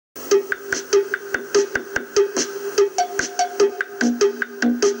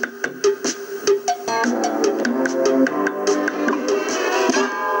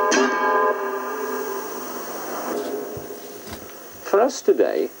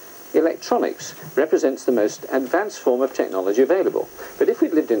electronics represents the most advanced form of technology available. But if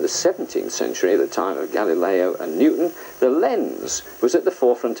we'd lived in the 17th century, at the time of Galileo and Newton, the lens was at the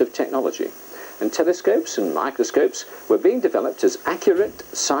forefront of technology. And telescopes and microscopes were being developed as accurate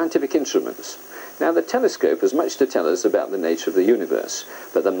scientific instruments. Now, the telescope has much to tell us about the nature of the universe,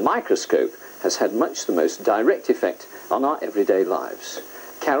 but the microscope has had much the most direct effect on our everyday lives.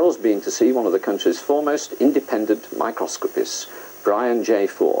 Carol's been to see one of the country's foremost independent microscopists, Brian J.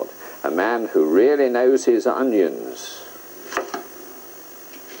 Ford, a man who really knows his onions.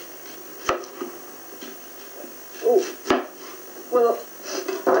 Oh, well,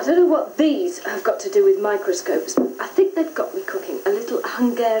 I don't know what these have got to do with microscopes, but I think they've got me cooking a little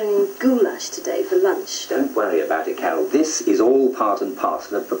Hungarian goulash today for lunch. Don't worry about it, Carol. This is all part and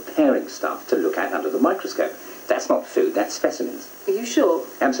parcel of preparing stuff to look at under the microscope. That's not food, that's specimens. Are you sure?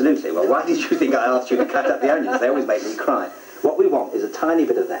 Absolutely. Well, why did you think I asked you to cut up the onions? They always make me cry. What we want is a tiny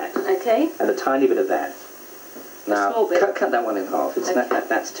bit of that. Okay. And a tiny bit of that. Now, small bit. cut that one in half. It's Okay.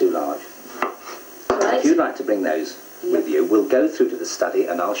 that's too large. Right. If you'd like to bring those with you, we'll go through to the study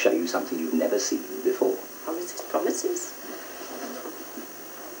and I'll show you something you've never seen before. Promises, promises.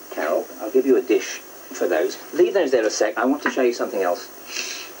 Carol, I'll give you a dish for those. Leave those there a sec. I want to show you something else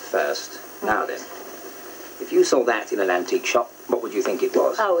first. Now then, if you saw that in an antique shop, what would you think it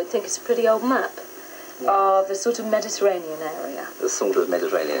was? Oh, I think it's a pretty old map. Oh, the sort of Mediterranean area. The sort of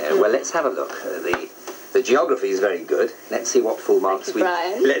Mediterranean area. Well, let's have a look. The geography is very good. Let's see what full marks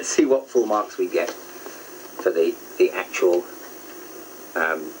Brian. Let's see what full marks we get for the actual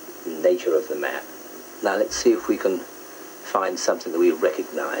nature of the map. Now let's see if we can find something that we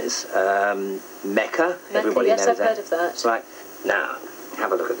recognise. Mecca. Everybody yes, knows I've that. heard of that. Right. Now,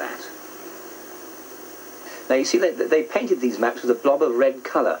 have a look at that. Now you see they painted these maps with a blob of red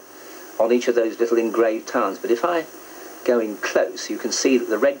colour on each of those little engraved towns, but if I go in close, you can see that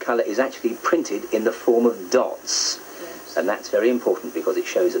the red colour is actually printed in the form of dots. Yes. And that's very important because it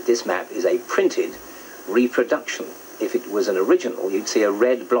shows that this map is a printed reproduction. If it was an original, you'd see a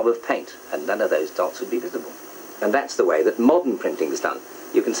red blob of paint, and none of those dots would be visible. And that's the way that modern printing is done.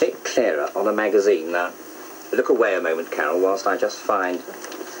 You can see it clearer on a magazine. Now, look away a moment, Carol, whilst I just find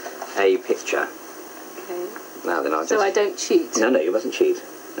a picture. Okay. Now then, I'll just... So I don't cheat? No, you mustn't cheat.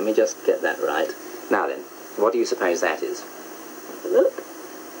 Let me just get that right. Now then, what do you suppose that is? Have a look.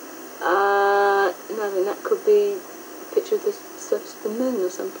 No, that could be a picture of the surface of the moon or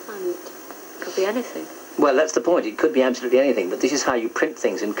some planet. Could be anything. Well, that's the point. It could be absolutely anything, but this is how you print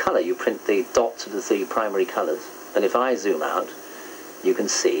things in colour. You print the dots of the three primary colours, and if I zoom out, you can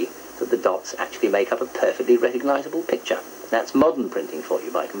see that the dots actually make up a perfectly recognisable picture. That's modern printing for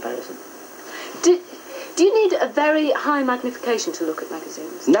you by comparison. Do you need a very high magnification to look at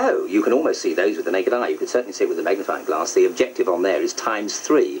magazines? No, you can almost see those with the naked eye. You can certainly see it with a magnifying glass. The objective on there is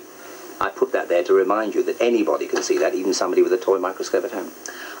 ×3. I put that there to remind you that anybody can see that, even somebody with a toy microscope at home.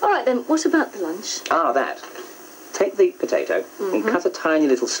 All right, then, what about the lunch? Ah, that. Take the potato and cut a tiny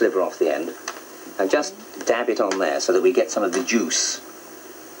little sliver off the end and just dab it on there so that we get some of the juice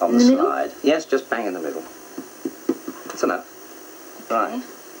on the slide. Yes, just bang in the middle. That's enough. Right.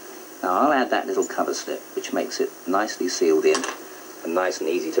 Now I'll add that little cover slip, which makes it nicely sealed in and nice and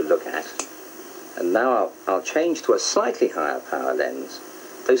easy to look at. And now I'll change to a slightly higher power lens,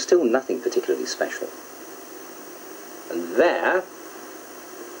 though still nothing particularly special. And there,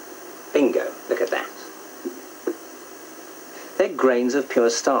 bingo, look at that. They're grains of pure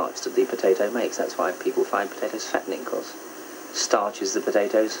starch that the potato makes. That's why people find potatoes fattening, because starch is the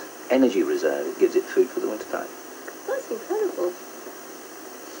potato's energy reserve. It gives it food for the wintertime. That's incredible.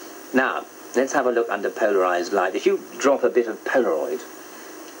 Now, let's have a look under polarised light. If you drop a bit of Polaroid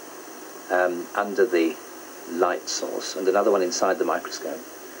under the light source and another one inside the microscope,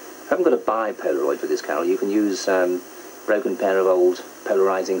 if you haven't got a bi-Polaroid for this, Carol, you can use broken pair of old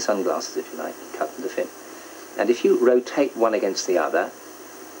polarising sunglasses, if you like, cut them to fit. And if you rotate one against the other,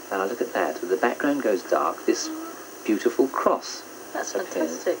 now look at that, the background goes dark, this beautiful cross. That's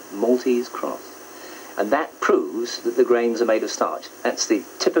appears. fantastic. Maltese cross. And that proves that the grains are made of starch. That's the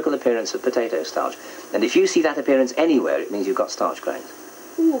typical appearance of potato starch. And if you see that appearance anywhere, it means you've got starch grains.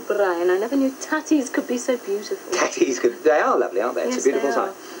 Oh, Brian, I never knew tatties could be so beautiful. Tatties, they are lovely, aren't they? It's Yes, a beautiful they are.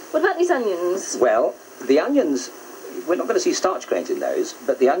 sight. What about these onions? Well, the onions, we're not going to see starch grains in those,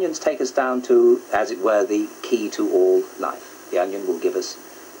 but the onions take us down to, as it were, the key to all life. The onion will give us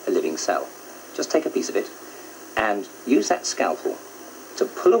a living cell. Just take a piece of it and use that scalpel to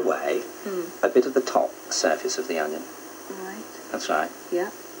pull away a bit of the top surface of the onion. Right. That's right.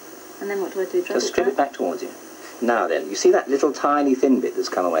 Yeah. And then what do I do? Just strip it back towards you. Now then, you see that little tiny thin bit that's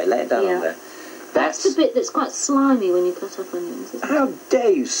come away? Lay it down on there. That's the bit that's quite slimy when you cut up onions, isn't it? How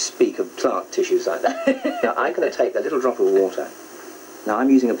dare you speak of plant tissues like that? Now, I'm going to take a little drop of water. Now, I'm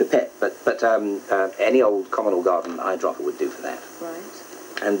using a pipette, but any old common or garden eyedropper would do for that.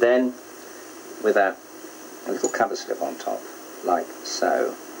 Right. And then, with a little cover slip on top, like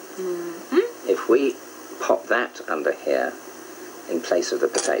so, if we pop that under here in place of the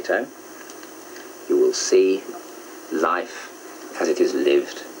potato, you will see life as it is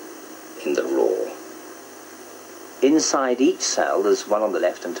lived in the raw. Inside each cell, there's one on the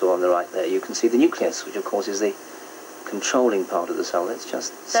left and two on the right there, you can see the nucleus, which of course is the controlling part of the cell. Let's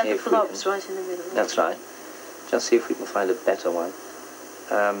just see if we can... right in the middle. That's right. Just see if we can find a better one.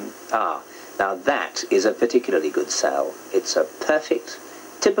 Now that is a particularly good cell. It's a perfect,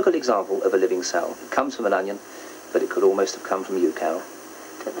 typical example of a living cell. It comes from an onion, but it could almost have come from you, Carol.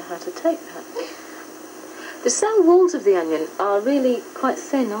 I don't know how to take that. The cell walls of the onion are really quite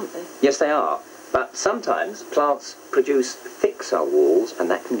thin, aren't they? Yes, they are. But sometimes plants produce thick cell walls,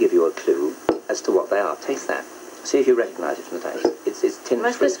 and that can give you a clue as to what they are. Taste that. See if you recognise it from the taste. It's tin fruit. Am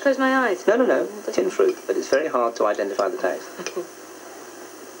I supposed to close my eyes? No. Tin fruit. But it's very hard to identify the taste.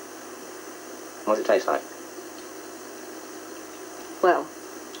 What does it taste like? Well,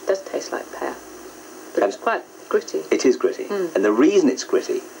 it does taste like pear. But it's quite gritty. It is gritty. And the reason it's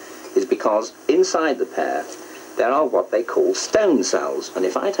gritty is because inside the pear there are what they call stone cells. And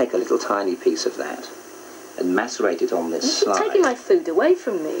if I take a little tiny piece of that and macerate it on this slide... You're taking my food away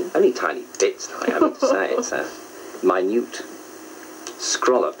from me. Only tiny bits, I have to say. It's a minute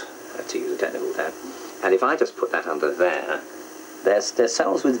scrollop, to use a technical term. And if I just put that under there, there's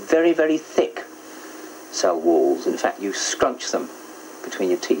cells with very, very thick cell walls. In fact, you scrunch them between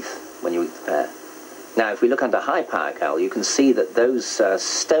your teeth when you eat the pear. Now, if we look under high power, Carol, you can see that those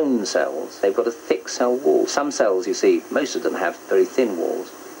stone cells, they've got a thick cell wall. Some cells, you see, most of them have very thin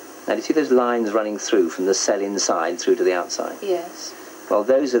walls. Now, do you see those lines running through from the cell inside through to the outside? Yes. Well,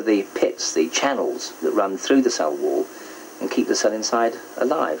 those are the pits, the channels that run through the cell wall and keep the cell inside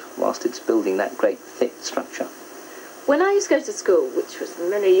alive whilst it's building that great thick structure. When I used to go to school, which was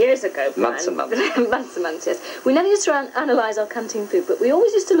many years ago, Brian, Months and months. months and months, yes, we never used to analyse our canteen food, but we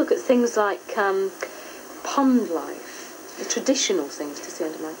always used to look at things like pond life, the traditional things to see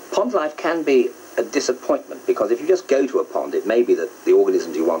under my... Pond life can be a disappointment, because if you just go to a pond, it may be that the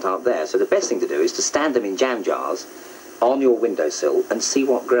organisms you want aren't there. So the best thing to do is to stand them in jam jars on your windowsill and see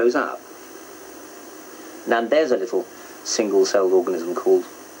what grows up. Now there's a little single-celled organism called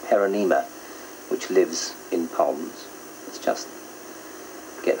Peronema, which lives in ponds. Let's just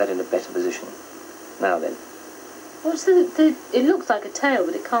get that in a better position. Now then. What's it looks like a tail,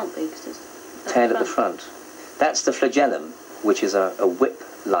 but it can't be, because it's... Tail at the front. That's the flagellum, which is a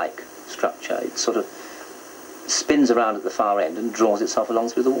whip-like structure. It sort of spins around at the far end and draws itself along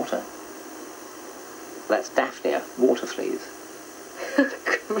through the water. That's Daphnia, water fleas.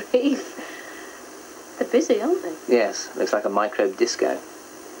 Grief. They're busy, aren't they? Yes, looks like a microbe disco.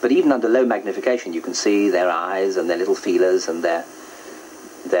 But even under low magnification, you can see their eyes and their little feelers and their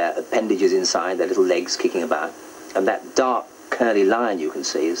appendages inside, their little legs kicking about. And that dark, curly line you can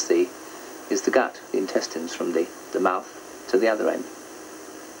see is the gut, the intestines from the mouth to the other end.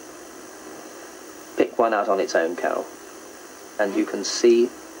 Pick one out on its own, Carol, and you can see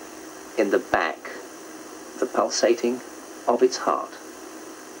in the back the pulsating of its heart.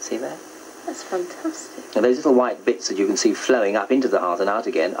 See there? That's fantastic. And those little white bits that you can see flowing up into the heart and out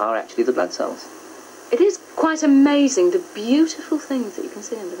again are actually the blood cells. It is quite amazing, the beautiful things that you can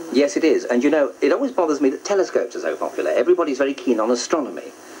see under the microscope. Yes, it is. And you know, it always bothers me that telescopes are so popular. Everybody's very keen on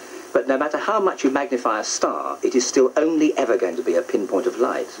astronomy. But no matter how much you magnify a star, it is still only ever going to be a pinpoint of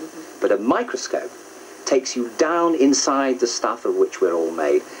light. But a microscope takes you down inside the stuff of which we're all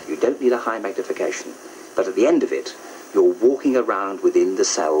made. You don't need a high magnification. But at the end of it, you're walking around within the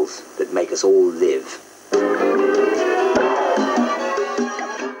cells that make us all live.